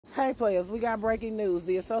Okay, players, we got breaking news.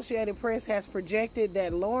 The Associated Press has projected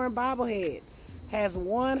that Lauren Boebert has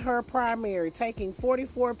won her primary, taking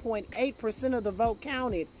 44.8% of the vote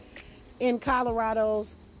counted in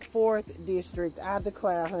Colorado's 4th district. I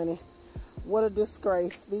declare, honey, what a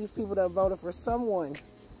disgrace. These people that voted for someone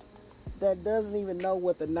that doesn't even know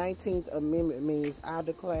what the 19th Amendment means. I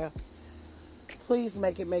declare. Please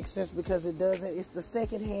make it make sense, because it doesn't. It's the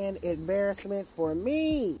secondhand embarrassment for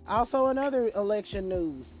me. Also, another election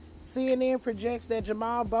news. CNN projects that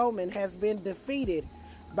Jamaal Bowman has been defeated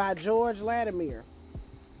by George Latimer.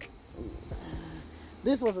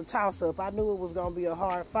 This was a toss-up. I knew it was going to be a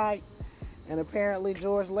hard fight, and apparently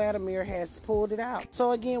George Latimer has pulled it out.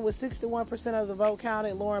 So again, with 61% of the vote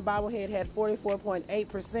counted, Lauren Boebert had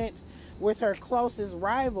 44.8%, with her closest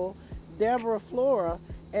rival, Deborah Flora,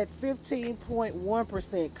 at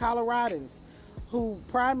 15.1%. Coloradans, who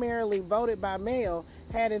primarily voted by mail,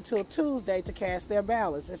 had until Tuesday to cast their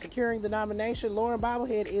ballots. In securing the nomination, Lauren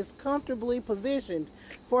Boebert is comfortably positioned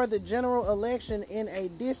for the general election in a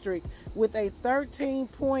district with a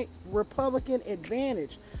 13-point Republican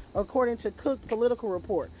advantage, according to Cook Political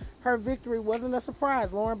Report. Her victory wasn't a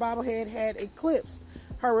surprise. Lauren Boebert had eclipsed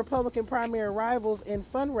her Republican primary rivals in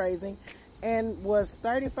fundraising and was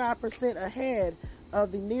 35% ahead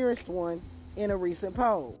of the nearest one in a recent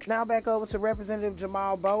poll. Now back over to Representative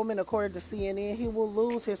Jamaal Bowman. According to CNN, he will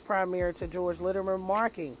lose his primary to George Latimer,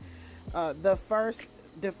 marking the first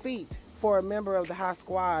defeat for a member of the High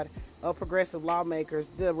Squad of progressive lawmakers.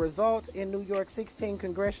 The result in New York's 16th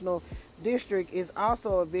congressional district is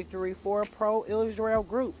also a victory for pro-Israel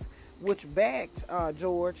groups, which backed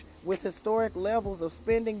George with historic levels of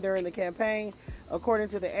spending during the campaign. According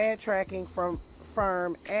to the ad tracking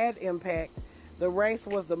firm Ad Impact, the race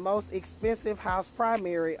was the most expensive House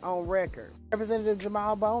primary on record. Representative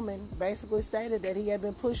Jamaal Bowman basically stated that he had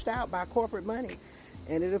been pushed out by corporate money.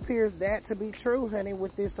 And it appears that to be true, honey,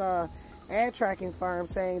 with this ad tracking firm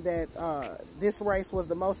saying that this race was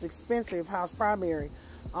the most expensive House primary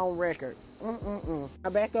on record. Now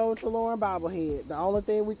back over to Lauren Boebert. The only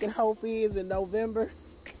thing we can hope is in November,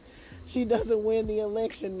 she doesn't win the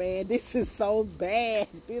election, man. This is so bad.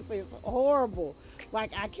 This is horrible.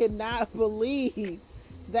 Like, I cannot believe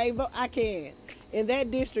they vote. I can. In that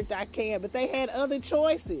district, I can. But they had other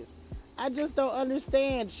choices. I just don't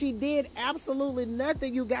understand. She did absolutely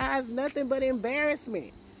nothing, you guys. Nothing but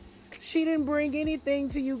embarrassment. She didn't bring anything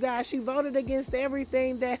to you guys. She voted against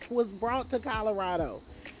everything that was brought to Colorado.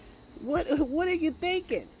 What are you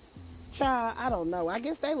thinking? Child, I don't know. I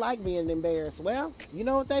guess they like being embarrassed. Well, you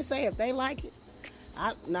know what they say. If they like it.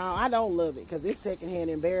 No, I don't love it, because it's secondhand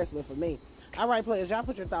embarrassment for me. All right, players, y'all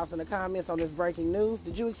put your thoughts in the comments on this breaking news.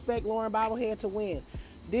 Did you expect Lauren Boebert to win?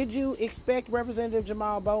 Did you expect Representative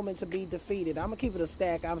Jamaal Bowman to be defeated? I'm going to keep it a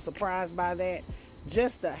stack. I'm surprised by that.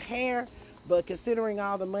 Just a hair. But considering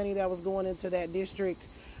all the money that was going into that district,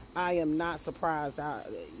 I am not surprised.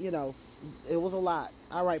 You know, it was a lot.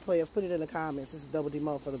 All right, players, put it in the comments. This is Double D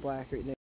Mo for the Black News.